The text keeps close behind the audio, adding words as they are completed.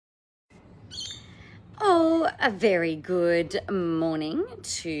Oh, a very good morning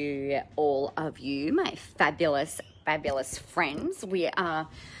to all of you, my fabulous, fabulous friends. We are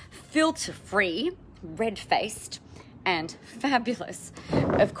filter-free, red-faced, and fabulous,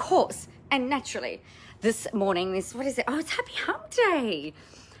 of course, and naturally. This morning, what is it? Oh, it's Happy Hump Day.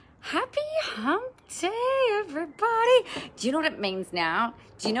 Happy Hump Day, everybody. Do you know what it means now?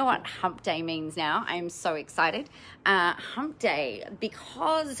 Do you know what Hump Day means now? I am so excited. Hump Day,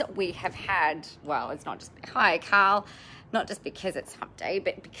 because we have had, well, it's not just, hi, Carl, not just because it's Hump Day,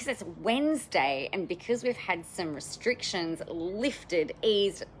 but because it's Wednesday and because we've had some restrictions lifted,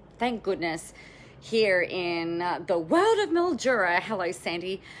 eased, thank goodness, here in the world of Mildura. Hello,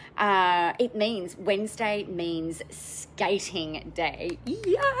 Sandy. It means Wednesday means skating day.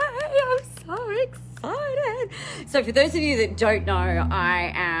 Yay! I'm so excited. So for those of you that don't know,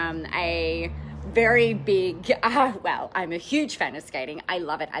 I am a very big, I'm a huge fan of skating. I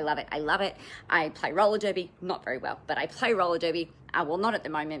love it. I love it. I love it. I play roller derby, not very well, but I play roller derby. Well, not at the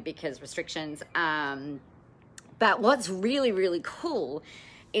moment because restrictions. But what's really, really cool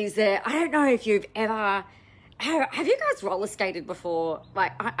is that I don't know if you've ever, have you guys roller skated before?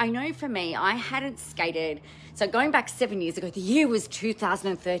 Like, I know for me, I hadn't skated. So going back 7 years ago, the year was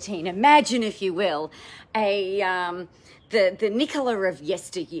 2013. Imagine, if you will, the Nicola of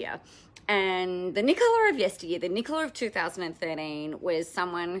yesteryear. And the Nicola of yesteryear, the Nicola of 2013 was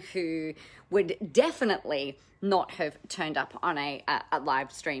someone who would definitely not have turned up on a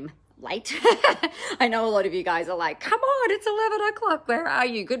live stream late. I know a lot of you guys are like, come on, it's 11 o'clock. Where are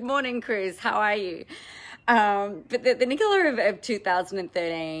you? Good morning, Chris. How are you? But the Nicola of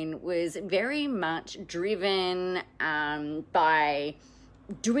 2013 was very much driven by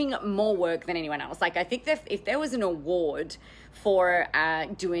doing more work than anyone else. Like, I think that if there was an award for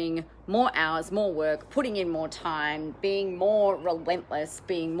doing more hours, more work, putting in more time, being more relentless,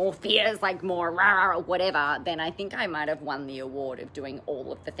 being more fierce, like more rah, whatever, then I think I might have won the award of doing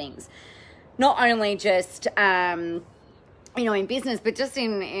all of the things. Not only just, in business, but just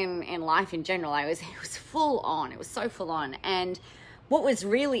in life in general. It was full on. It was so full on. And what was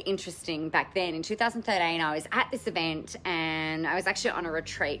really interesting back then in 2013, I was at this event and I was actually on a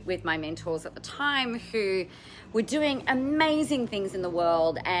retreat with my mentors at the time who were doing amazing things in the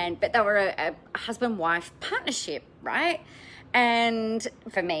world, but they were a husband-wife partnership, right? And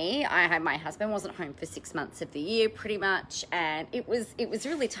for me, my husband wasn't home for 6 months of the year pretty much, and it was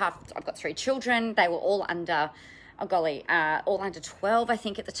really tough. I've got 3 children. They were all under all under 12, I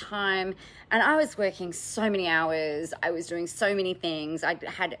think, at the time. And I was working so many hours. I was doing so many things. I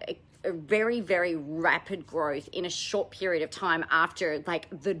had a very, very rapid growth in a short period of time after, like,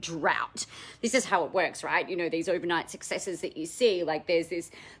 the drought. This is how it works, right? You know, these overnight successes that you see, like, there's this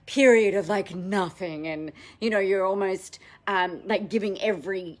period of, like, nothing. And, you're almost, like, giving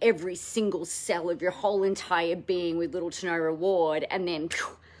every single cell of your whole entire being with little to no reward. And then,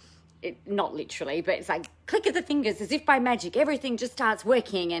 not literally, but it's like click of the fingers, as if by magic, everything just starts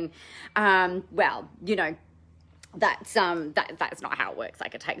working. And, that's not how it works.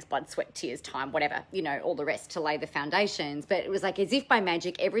 Like, it takes blood, sweat, tears, time, whatever, all the rest to lay the foundations. But it was like as if by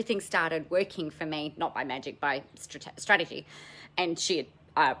magic, everything started working for me, not by magic, by strategy and sheer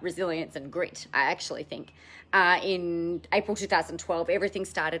resilience and grit, I actually think. In April 2012, everything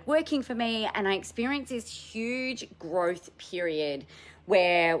started working for me, and I experienced this huge growth period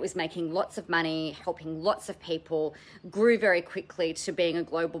where I was making lots of money, helping lots of people, grew very quickly to being a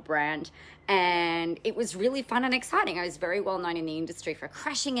global brand. And it was really fun and exciting. I was very well known in the industry for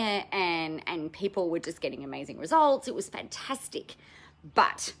crushing it, and people were just getting amazing results. It was fantastic.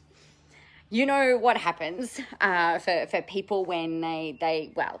 But you know what happens for people when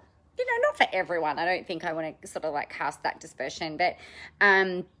they not for everyone. I don't think I want to sort of like cast that dispersion, but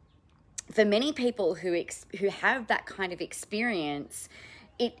for many people who have that kind of experience,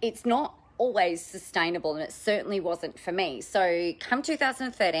 it's not always sustainable, and it certainly wasn't for me. So come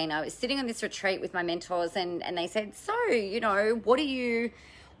 2013, I was sitting on this retreat with my mentors, and they said, so, what do you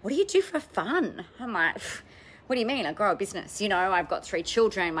do for fun? I'm like, what do you mean? I grow a business. I've got 3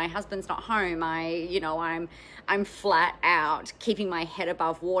 children. My husband's not home. I'm flat out keeping my head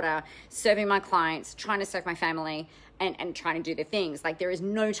above water, serving my clients, trying to serve my family, and trying to do the things. Like, there is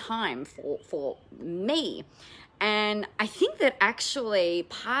no time for me. And I think that actually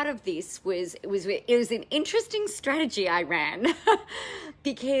part of this was an interesting strategy I ran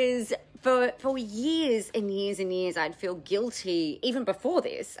because for years and years and years, I'd feel guilty, even before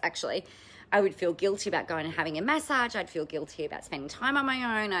this, actually. I would feel guilty about going and having a massage. I'd feel guilty about spending time on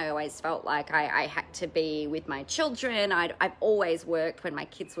my own. I always felt like I had to be with my children. I've always worked when my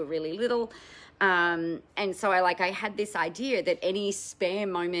kids were really little. And so I had this idea that any spare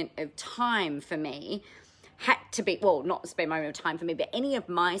moment of time for me had to be, well, not a spare moment of time for me, but any of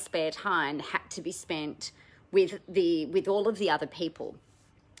my spare time had to be spent with all of the other people.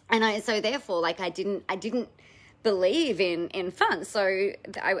 And so therefore, I didn't believe in fun. So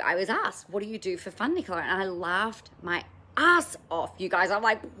I was asked, what do you do for fun, Nicola? And I laughed my ass off, you guys. I'm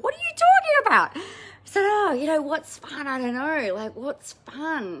like, what are you talking about? I said, what's fun? I don't know. What's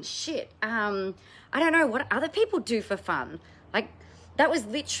fun? Shit. I don't know what other people do for fun. That was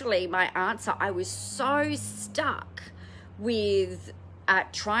literally my answer. I was so stuck with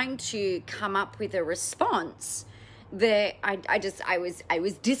trying to come up with a response that I was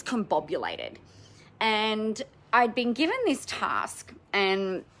discombobulated. And I'd been given this task,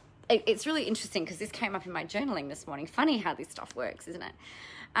 and it's really interesting because this came up in my journaling this morning. Funny how this stuff works, isn't it?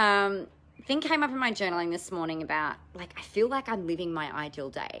 Thing came up in my journaling this morning about, I feel like I'm living my ideal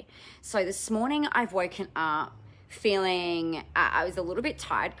day. So this morning I've woken up feeling, I was a little bit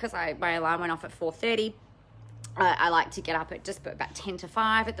tired because my alarm went off at 4:30. I like to get up at just about 10 to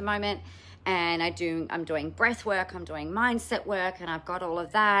 5 at the moment. And I'm doing breath work, I'm doing mindset work, and I've got all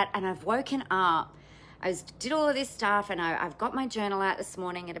of that. And I've woken up, did all of this stuff, and I've got my journal out this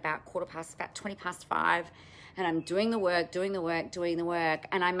morning at about 20 past 5, and I'm doing the work.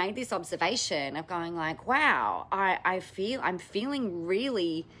 And I made this observation of going wow, I'm feeling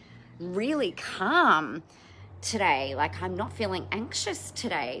really, really calm today. I'm not feeling anxious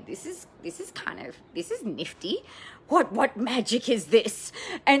today. This is nifty. What magic is this?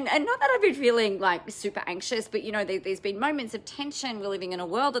 And not that I've been feeling super anxious, but there's been moments of tension. We're living in a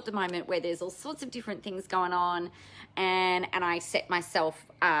world at the moment where there's all sorts of different things going on, and I set myself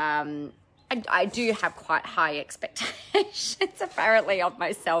I do have quite high expectations apparently of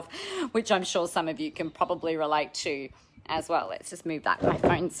myself, which I'm sure some of you can probably relate to as well. Let's just move that. My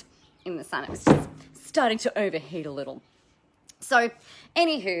phone's in the sun. It was just starting to overheat a little. So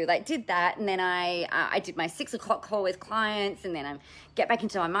anywho, did that, and then I did my 6 o'clock call with clients, and then I get back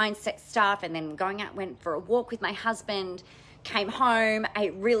into my mindset stuff, and then went for a walk with my husband, came home,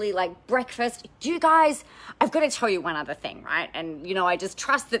 ate really breakfast. You guys, I've got to tell you one other thing, right? And I just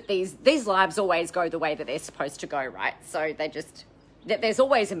trust that these lives always go the way that they're supposed to go, right? So there's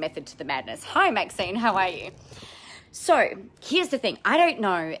always a method to the madness. Hi Maxine, how are you? So here's the thing. I don't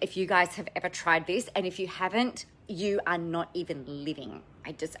know if you guys have ever tried this, and if you haven't, you are not even living.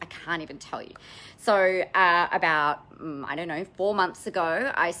 I can't even tell you. So about, 4 months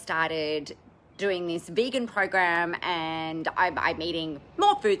ago, I started doing this vegan program, and I'm eating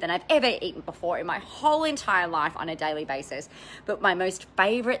more food than I've ever eaten before in my whole entire life on a daily basis. But my most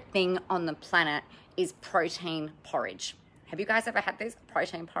favorite thing on the planet is protein porridge. Have you guys ever had this?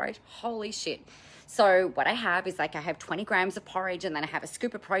 Protein porridge? Holy shit. So what I have is I have 20 grams of porridge, and then I have a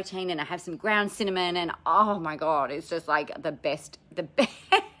scoop of protein, and I have some ground cinnamon, and oh my God, it's just the best thing.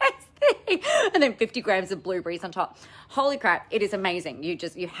 And then 50 grams of blueberries on top. Holy crap, it is amazing.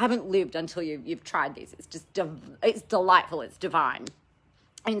 You haven't lived until you've tried this. It's just, it's delightful. It's divine.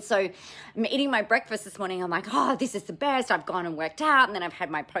 And so I'm eating my breakfast this morning. I'm oh, this is the best. I've gone and worked out, and then I've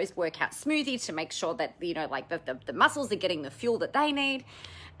had my post-workout smoothie to make sure that, the muscles are getting the fuel that they need.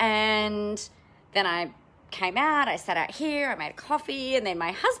 And then I came out, I sat out here, I made a coffee, and then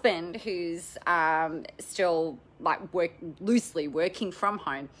my husband, who's still loosely working from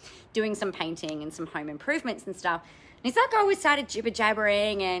home, doing some painting and some home improvements and stuff. And he's we started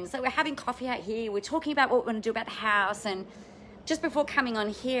jibber-jabbering, and so we're having coffee out here, we're talking about what we want to do about the house, and just before coming on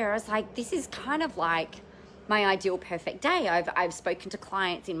here, I was this is kind of my ideal perfect day. I've spoken to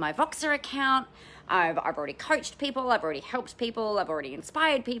clients in my Voxer account, I've already coached people, I've already helped people, I've already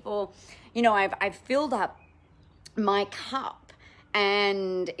inspired people. I've filled up my cup,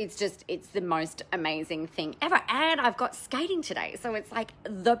 and it's the most amazing thing ever. And I've got skating today, so it's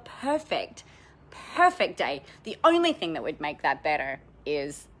the perfect day. The only thing that would make that better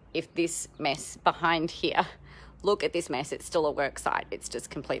is if this mess behind here, look at this mess, it's still a work site. It's just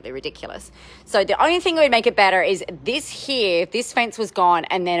completely ridiculous. So the only thing that would make it better is this fence was gone,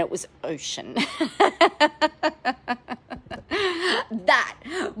 and then it was ocean. That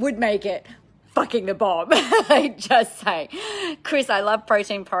would make it fucking the bomb. I just say, Chris, I love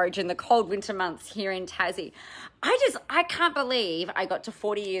protein porridge in the cold winter months here in Tassie. I can't believe I got to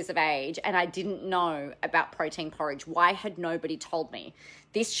 40 years of age and I didn't know about protein porridge. Why had nobody told me?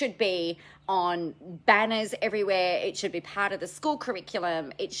 This should be on banners everywhere. It should be part of the school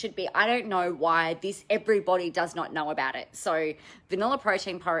curriculum. It should be, I don't know why everybody does not know about it. So vanilla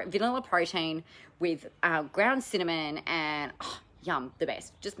protein with ground cinnamon and yum, the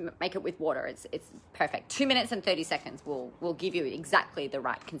best. Just make it with water. It's perfect. 2 minutes and 30 seconds will give you exactly the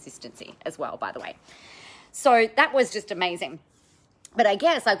right consistency as well, by the way. So that was just amazing. But I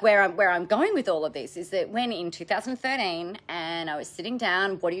guess like where I'm going with all of this is that when in 2013 and I was sitting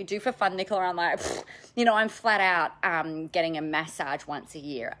down, what do you do for fun, Nicola? I'm like, I'm flat out getting a massage once a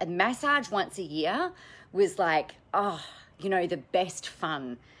year. A massage once a year was like, the best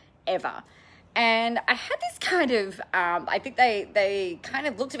fun ever. And I had this kind of, I think they kind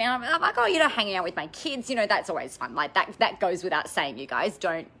of looked at me and I'm like, hanging out with my kids, that's always fun. Like that goes without saying, you guys.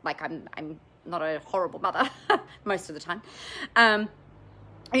 Don't, like, I'm not a horrible mother most of the time.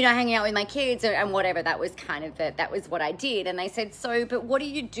 Hanging out with my kids and whatever, that was kind of that was what I did. And they said, so, but what do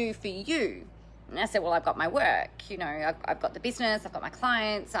you do for you? And I said, well, I've got my work, I've got the business, I've got my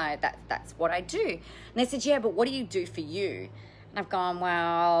clients, that's what I do. And they said, yeah, but what do you do for you? And I've gone,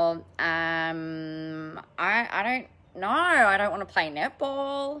 well, I don't know. I don't want to play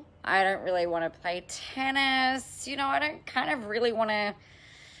netball. I don't really want to play tennis. I don't kind of really want to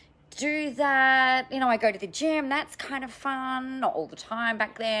do that. I go to the gym. That's kind of fun. Not all the time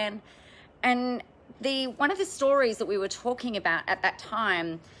back then. And one of the stories that we were talking about at that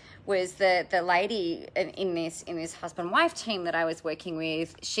time was the lady in this husband-wife team that I was working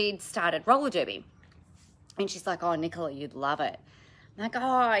with. She'd started roller derby. And she's like, oh, Nicola, you'd love it. I'm like,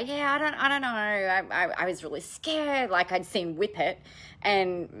 oh, yeah, I don't know. I was really scared. Like, I'd seen Whip It,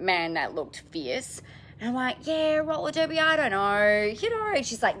 and man, that looked fierce. And I'm like, yeah, roller derby, I don't know. And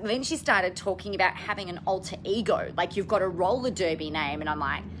she's like, then she started talking about having an alter ego. Like, you've got a roller derby name. And I'm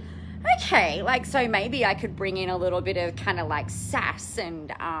like, okay, like, so maybe I could bring in a little bit of kind of like sass and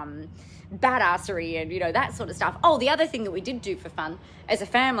badassery and, that sort of stuff. Oh, the other thing that we did do for fun as a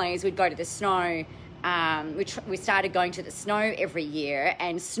family is we'd go to the snow. We started going to the snow every year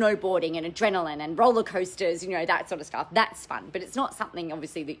and snowboarding and adrenaline and roller coasters, that sort of stuff. That's fun, but it's not something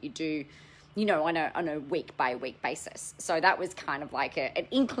obviously that you do, on a week by week basis. So that was kind of like an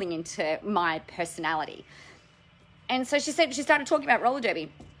inkling into my personality. And so she started talking about roller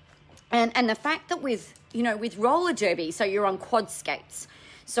derby and the fact that with roller derby, so you're on quad skates.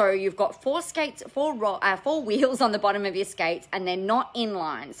 So you've got four wheels on the bottom of your skates, and they're not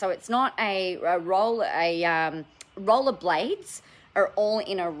inline. So it's not roller blades are all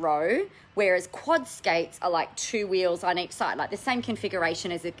in a row, whereas quad skates are like two wheels on each side, like the same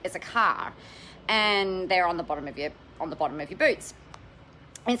configuration as a car, and they're on the bottom of your boots.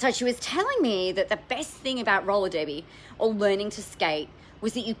 And so she was telling me that the best thing about roller derby or learning to skate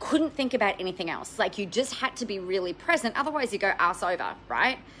was that you couldn't think about anything else. Like, you just had to be really present. Otherwise, you go ass over,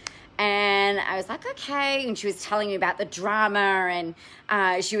 right? And I was like, okay. And she was telling me about the drama, and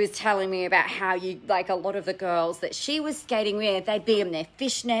she was telling me about how like a lot of the girls that she was skating with, they'd be in their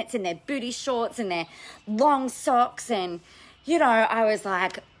fishnets and their booty shorts and their long socks. And, I was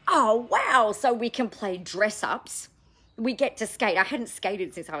like, oh, wow. So we can play dress-ups. We get to skate. I hadn't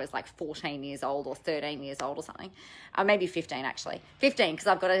skated since I was like 14 years old or 13 years old or something. Maybe 15 actually. 15, because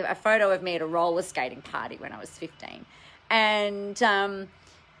I've got a photo of me at a roller skating party when I was 15. And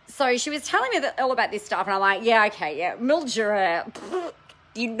so she was telling me all about this stuff, and I'm like, yeah, okay, yeah. Mildura,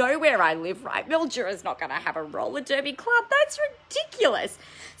 you know where I live, right? Mildura's not going to have a roller derby club. That's ridiculous.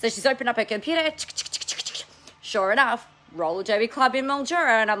 So she's opened up her computer. Sure enough, roller derby club in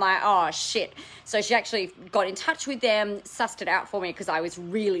Mildura. And I'm like, oh, shit. So she actually got in touch with them, sussed it out for me because I was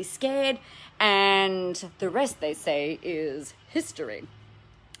really scared. And the rest, they say, is history.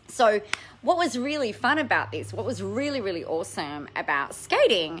 So what was really fun about this, what was really, really awesome about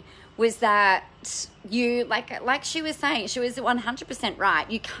skating was that you, like she was saying, she was 100%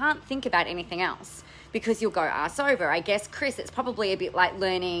 right. You can't think about anything else because you'll go ass over. I guess, Chris, it's probably a bit like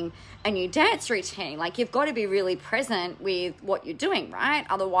learning a new dance routine. Like, you've got to be really present with what you're doing, right?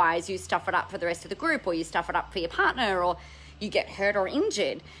 Otherwise, you stuff it up for the rest of the group, or you stuff it up for your partner, or you get hurt or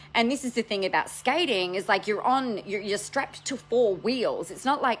injured. And this is the thing about skating, is like you're strapped to four wheels. It's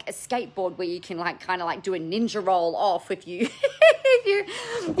not like a skateboard where you can kind of do a ninja roll off if you're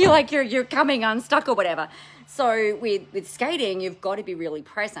coming unstuck or whatever. So with skating, you've got to be really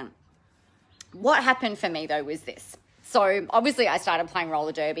present. What happened for me though was this. So obviously I started playing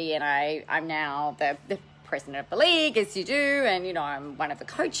roller derby, and I'm now the president of the league, as you do, and, you know, I'm one of the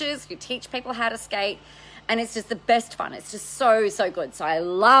coaches who teach people how to skate, and it's just the best fun. It's just so, so good. So I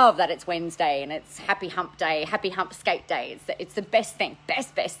love that it's Wednesday and it's happy hump day, happy hump skate day. It's the best thing,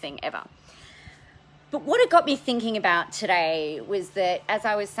 best thing ever. But what it got me thinking about today was that, as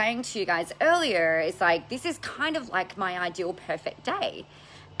I was saying to you guys earlier, is like, this is kind of like my ideal perfect day.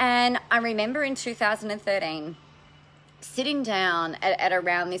 And I remember in 2013, sitting down at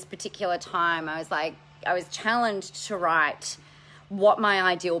around this particular time, I was challenged to write what my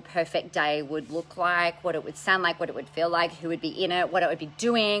ideal perfect day would look like, what it would sound like, what it would feel like, who would be in it, what I would be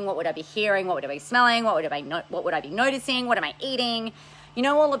doing, what would I be hearing, what would I be smelling, what would I be noticing, what am I eating, you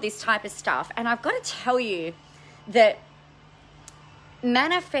know, all of this type of stuff. And I've got to tell you that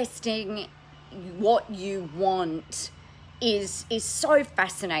manifesting what you want is so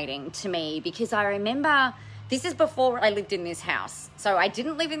fascinating to me, because I remember this is before I lived in this house. So I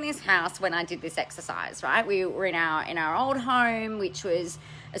didn't live in this house when I did this exercise, right? We were in our old home, which was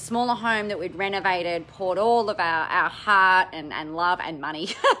a smaller home that we'd renovated, poured all of our heart and love and money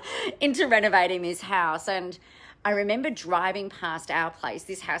into renovating this house. And I remember driving past our place,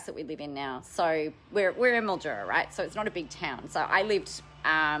 this house that we live in now. So we're in Mildura, right? So it's not a big town. So I lived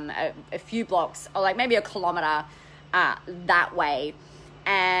a few blocks, or like maybe a kilometre that way.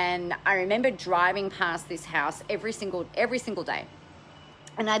 And I remember driving past this house every single day.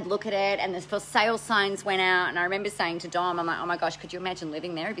 And I'd look at it, and the for sale signs went out. And I remember saying to Dom, I'm like, oh my gosh, could you imagine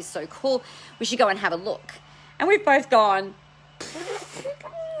living there? It'd be so cool. We should go and have a look. And we've both gone,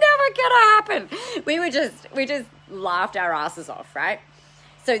 never gonna happen. We just laughed our asses off, right?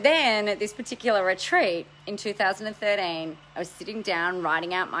 So then at this particular retreat in 2013, I was sitting down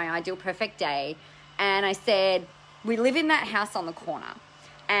writing out my ideal perfect day, and I said, we live in that house on the corner,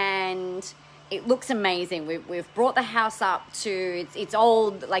 and it looks amazing. We've brought the house up to its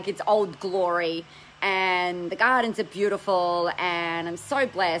old glory, and the gardens are beautiful, and I'm so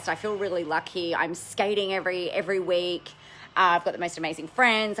blessed. I feel really lucky. I'm skating every week. I've got the most amazing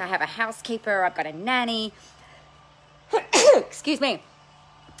friends. I have a housekeeper. I've got a nanny. Excuse me.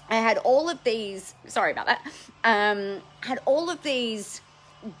 I had all of these, sorry about that. Had all of these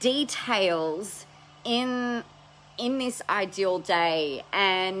details in this ideal day.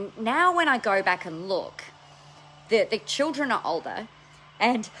 And now when I go back and look, the children are older,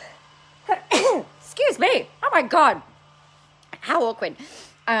 and excuse me, oh my God, how awkward.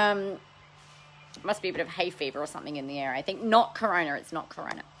 Must be a bit of hay fever or something in the air. I think not corona. It's not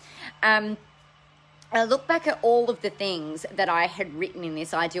corona. I look back at all of the things that I had written in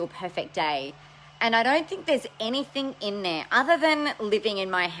this ideal perfect day, and I don't think there's anything in there other than living in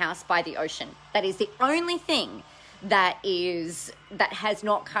my house by the ocean. That is the only thing that has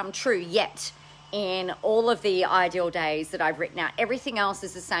not come true yet in all of the ideal days that I've written out. Everything else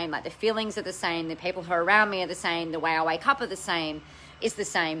is the same. Like, the feelings are the same. The people who are around me are the same. The way I wake up are the same.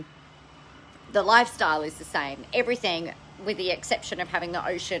 The lifestyle is the same. Everything, with the exception of having the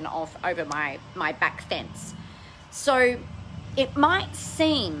ocean off over my back fence. So it might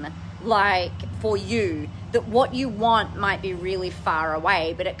seem like for you that what you want might be really far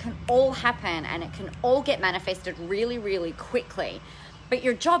away, but it can all happen, and it can all get manifested really, really quickly. But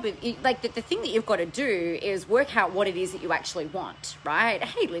your job, like the thing that you've got to do is work out what it is that you actually want, right?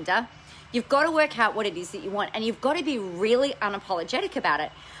 Hey, Linda, you've got to work out what it is that you want, and you've got to be really unapologetic about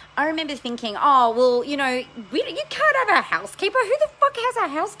it. I remember thinking, oh, well, you know, you can't have a housekeeper. Who the fuck has a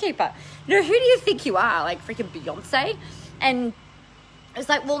housekeeper? You know, who do you think you are? Like freaking Beyonce? And it's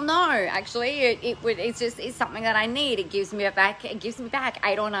like, well, no, actually, it's something that I need. It gives me back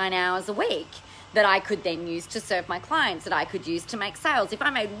 8 or 9 hours a week that I could then use to serve my clients, that I could use to make sales. If I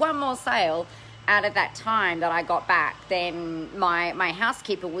made one more sale out of that time that I got back, then my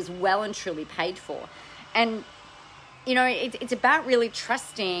housekeeper was well and truly paid for. And you know, it's about really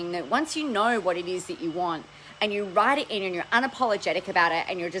trusting that once you know what it is that you want, and you write it in and you're unapologetic about it,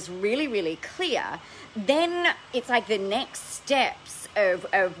 and you're just really, really clear, then it's like the next steps of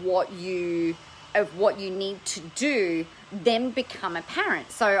what you need to do then become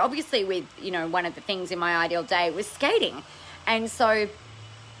apparent. So obviously with, you know, one of the things in my ideal day was skating. And so,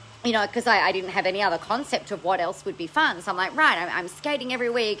 you know, because I didn't have any other concept of what else would be fun. So I'm like, right, I'm skating every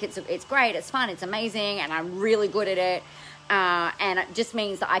week. It's great. It's fun. It's amazing. And I'm really good at it. And it just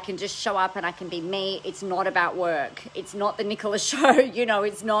means that I can just show up and I can be me. It's not about work. It's not the Nicola show. You know,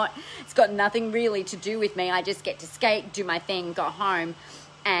 it's got nothing really to do with me. I just get to skate, do my thing, go home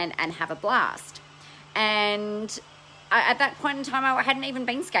and have a blast. And at that point in time, I hadn't even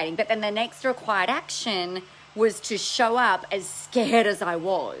been skating. But then the next required action was to show up, as scared as I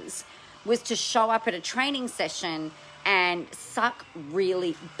was to show up at a training session and suck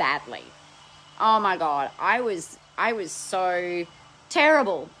really badly. Oh my God, I was so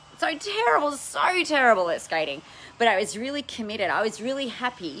terrible at skating. But I was really committed. I was really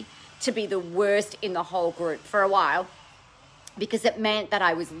happy to be the worst in the whole group for a while, because it meant that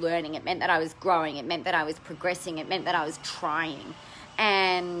I was learning. It meant that I was growing. It meant that I was progressing. It meant that I was trying.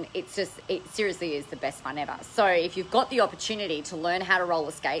 And it seriously is the best fun ever. So if you've got the opportunity to learn how to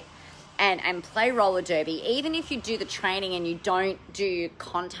roller skate and play roller derby, even if you do the training and you don't do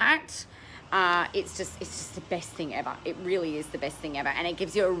contact, it's just the best thing ever. It really is the best thing ever. And it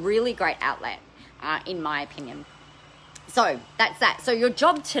gives you a really great outlet, in my opinion. So that's that. So your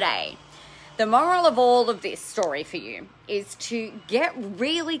job today, the moral of all of this story for you is to get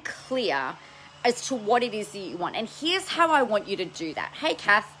really clear as to what it is that you want. And here's how I want you to do that. Hey,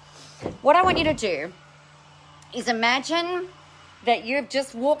 Kath, what I want you to do is imagine that you've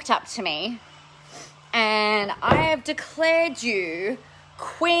just walked up to me and I have declared you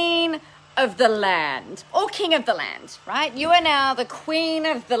queen of the land, or king of the land, right? You are now the queen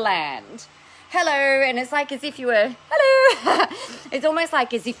of the land. Hello. And it's like as if you were, hello. It's almost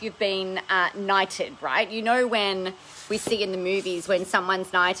like as if you've been knighted, right? You know, when we see in the movies when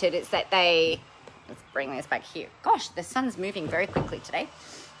someone's knighted, it's that let's bring this back here. Gosh, the sun's moving very quickly today.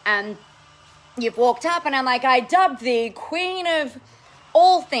 And you've walked up and I'm like, I dubbed thee queen of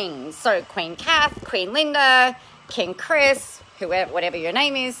all things. So Queen Kath, Queen Linda, King Chris, whoever, whatever your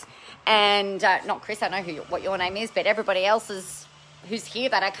name is. And not Chris, I know what your name is, but everybody else's who's here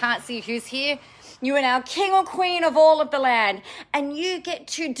that I can't see who's here. You are now king or queen of all of the land. And you get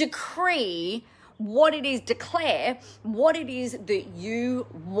to decree declare what it is that you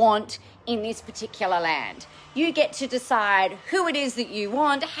want in this particular land. You get to decide who it is that you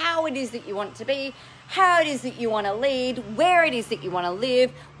want, how it is that you want it to be, how it is that you want to lead, where it is that you want to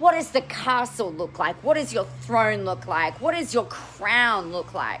live, what does the castle look like, what does your throne look like, what does your crown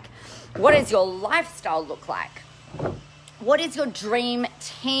look like, what does your lifestyle look like, what does your dream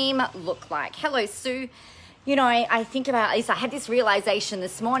team look like. Hello, Sue. You know, I think about this. I had this realization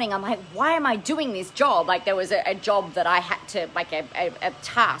this morning. I'm like, why am I doing this job? Like there was a job that I had to, like a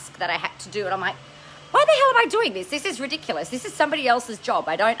task that I had to do. And I'm like, why the hell am I doing this? This is ridiculous. This is somebody else's job.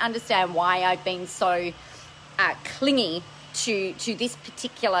 I don't understand why I've been so clingy to this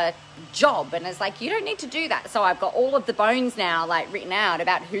particular job. And it's like, you don't need to do that. So I've got all of the bones now like written out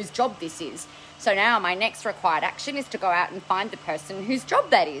about whose job this is. So now my next required action is to go out and find the person whose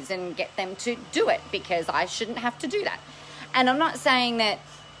job that is and get them to do it, because I shouldn't have to do that. And I'm not saying that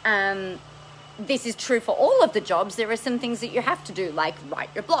this is true for all of the jobs. There are some things that you have to do, like write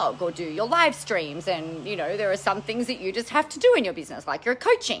your blog or do your live streams. And, you know, there are some things that you just have to do in your business, like your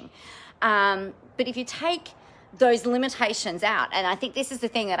coaching. But if you take those limitations out, and I think this is the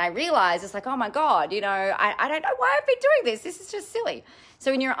thing that I realize, it's like, oh my God, you know, I don't know why I've been doing this. This is just silly.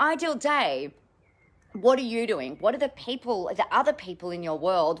 So in your ideal day, what are you doing? What are the other people in your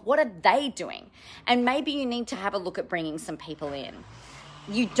world, what are they doing? And maybe you need to have a look at bringing some people in.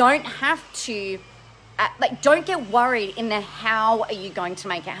 You don't have to, don't get worried in the how are you going to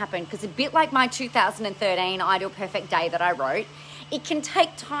make it happen. Because a bit like my 2013 Ideal Perfect Day that I wrote, it can take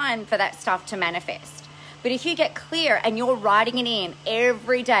time for that stuff to manifest. But if you get clear and you're writing it in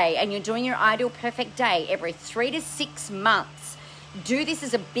every day and you're doing your Ideal Perfect Day every 3 to 6 months, do this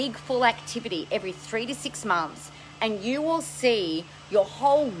as a big full activity every 3 to 6 months, and you will see your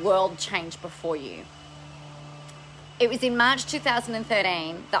whole world change before you. It was in March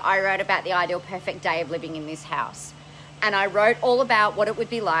 2013 that I wrote about the ideal perfect day of living in this house. And I wrote all about what it would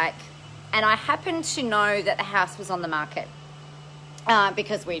be like. And I happened to know that the house was on the market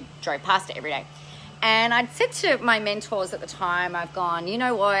because we drove past it every day. And I'd said to my mentors at the time, I've gone, you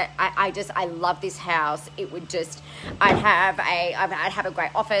know what, I love this house. It would just, I'd have a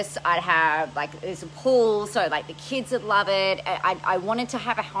great office. I'd have there's a pool. So the kids would love it. I wanted to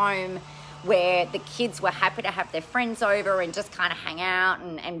have a home where the kids were happy to have their friends over and just kind of hang out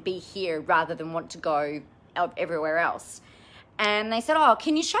and be here rather than want to go everywhere else. And they said, oh,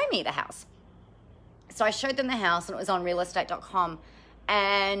 can you show me the house? So I showed them the house, and it was on realestate.com.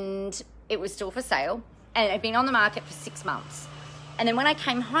 And it was still for sale, and it had been on the market for 6 months. And then when I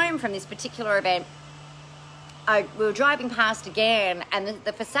came home from this particular event, we were driving past again, and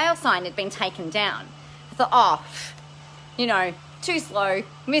the for sale sign had been taken down. I thought, too slow,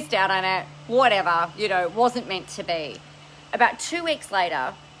 missed out on it, whatever, wasn't meant to be. About 2 weeks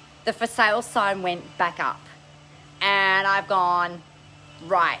later, the for sale sign went back up, and I've gone,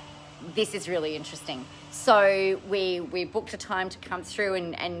 right, this is really interesting. So we booked a time to come through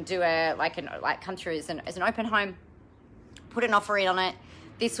and do come through as an open home, put an offer in on it.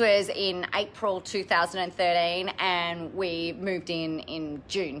 This was in April 2013, and we moved in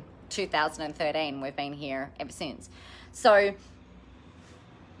June 2013. We've been here ever since. So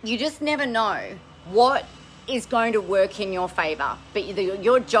you just never know what is going to work in your favor, but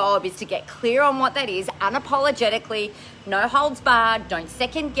your job is to get clear on what that is unapologetically, no holds barred, don't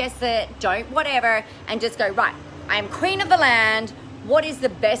second guess it, don't whatever, and just go, right, I am queen of the land. What is the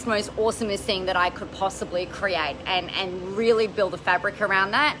best, most awesomest thing that I could possibly create, and really build a fabric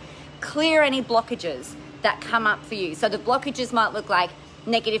around that. Clear any blockages that come up for you. So the blockages might look like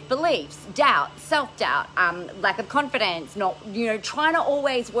negative beliefs, doubt, self-doubt, lack of confidence, not, trying to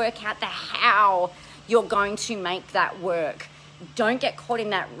always work out the how you're going to make that work. Don't get caught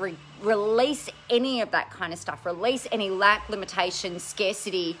in that. Release any of that kind of stuff. Release any lack, limitation,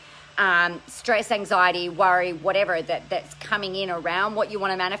 scarcity, stress, anxiety, worry, whatever that's coming in around what you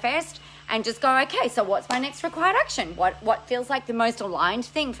want to manifest, and just go, okay, so what's my next required action? What feels like the most aligned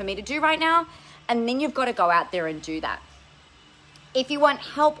thing for me to do right now? And then you've got to go out there and do that. If you want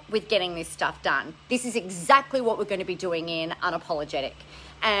help with getting this stuff done, this is exactly what we're going to be doing in Unapologetic.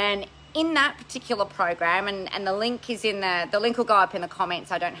 And in that particular program, and the link is in the link will go up in the comments.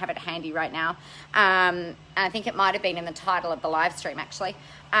 I don't have it handy right now. And I think it might have been in the title of the live stream, actually.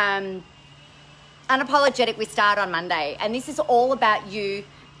 Unapologetic, we start on Monday. And this is all about you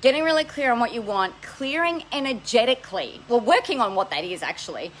getting really clear on what you want, clearing energetically. Well, working on what that is,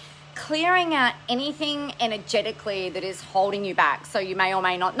 actually. Clearing out anything energetically that is holding you back. So you may or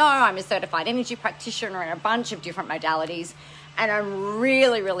may not know, I'm a certified energy practitioner in a bunch of different modalities. And I'm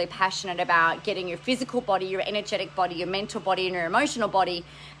really, really passionate about getting your physical body, your energetic body, your mental body, and your emotional body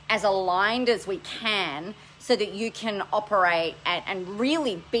as aligned as we can, so that you can operate and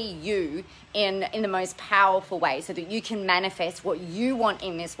really be you in the most powerful way, so that you can manifest what you want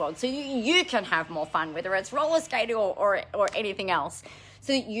in this world, so you can have more fun, whether it's roller skating or anything else,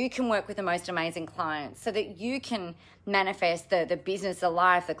 so that you can work with the most amazing clients, so that you can manifest the business, the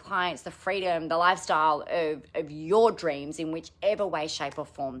life, the clients, the freedom, the lifestyle of your dreams in whichever way, shape, or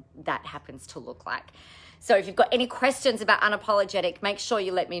form that happens to look like. So if you've got any questions about Unapologetic, make sure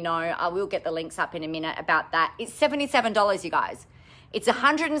you let me know. I will get the links up in a minute about that. It's $77, you guys. It's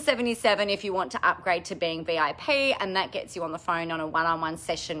 $177 if you want to upgrade to being VIP, and that gets you on the phone on a one-on-one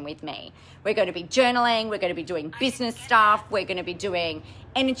session with me. We're going to be journaling. We're going to be doing business stuff. We're going to be doing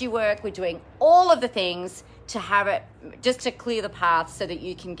energy work. We're doing all of the things to have it, just to clear the path so that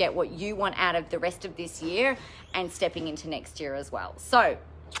you can get what you want out of the rest of this year and stepping into next year as well. So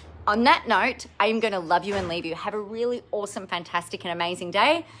on that note, I am going to love you and leave you. Have a really awesome, fantastic, and amazing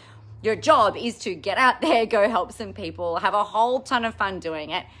day. Your job is to get out there, go help some people, have a whole ton of fun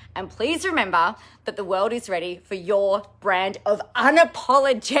doing it. And please remember that the world is ready for your brand of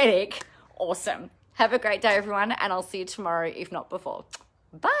unapologetic awesome. Have a great day, everyone, and I'll see you tomorrow, if not before.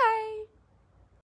 Bye.